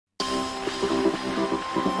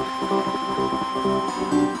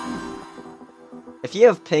If you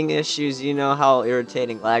have ping issues, you know how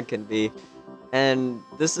irritating lag can be, and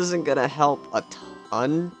this isn't gonna help a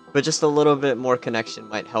ton, but just a little bit more connection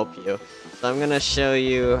might help you. So I'm gonna show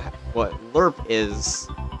you what Lerp is.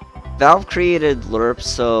 Valve created Lerp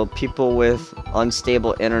so people with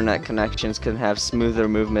unstable internet connections can have smoother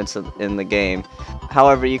movements in the game.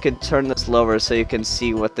 However, you can turn this lower so you can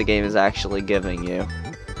see what the game is actually giving you.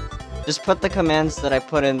 Just put the commands that I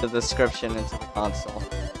put in the description into the console.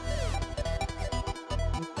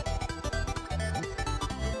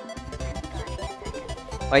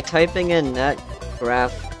 By typing in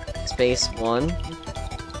netgraph space 1,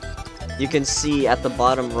 you can see at the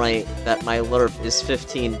bottom right that my Lerp is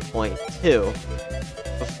 15.2.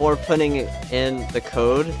 Before putting in the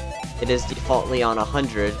code, it is defaultly on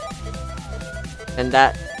 100. And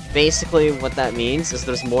that basically what that means is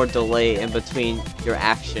there's more delay in between your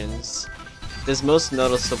actions. This is most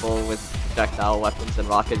noticeable with projectile weapons and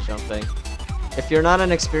rocket jumping. If you're not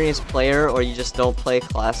an experienced player or you just don't play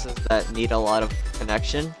classes that need a lot of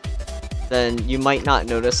connection, then you might not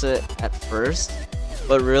notice it at first,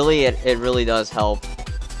 but really it really does help.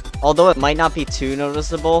 Although it might not be too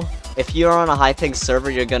noticeable, if you're on a high ping server,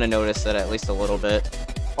 you're gonna notice it at least a little bit.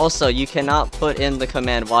 Also, you cannot put in the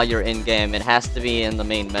command while you're in game, it has to be in the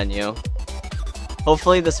main menu.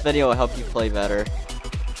 Hopefully this video will help you play better.